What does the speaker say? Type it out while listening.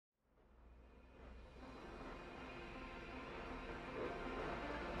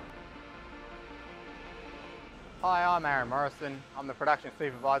Hi, I'm Aaron Morrison. I'm the production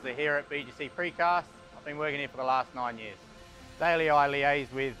supervisor here at BGC Precast. I've been working here for the last 9 years. Daily I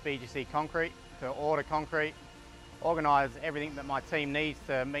liaise with BGC Concrete to order concrete, organise everything that my team needs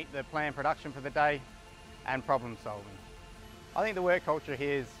to meet the planned production for the day, and problem solving. I think the work culture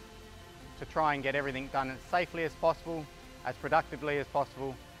here is to try and get everything done as safely as possible, as productively as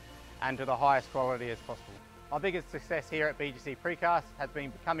possible, and to the highest quality as possible. My biggest success here at BGC Precast has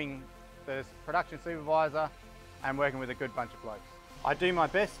been becoming the production supervisor and working with a good bunch of blokes. I do my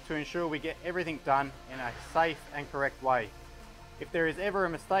best to ensure we get everything done in a safe and correct way. If there is ever a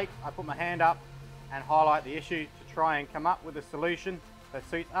mistake, I put my hand up and highlight the issue to try and come up with a solution that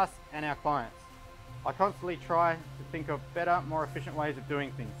suits us and our clients. I constantly try to think of better, more efficient ways of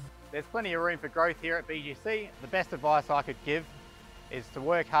doing things. There's plenty of room for growth here at BGC. The best advice I could give is to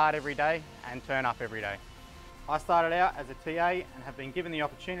work hard every day and turn up every day. I started out as a TA and have been given the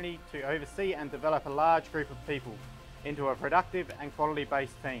opportunity to oversee and develop a large group of people into a productive and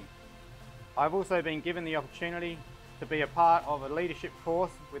quality-based team. I've also been given the opportunity to be a part of a leadership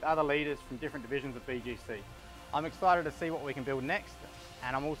course with other leaders from different divisions of BGC. I'm excited to see what we can build next,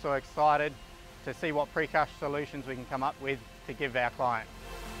 and I'm also excited to see what precast solutions we can come up with to give our client.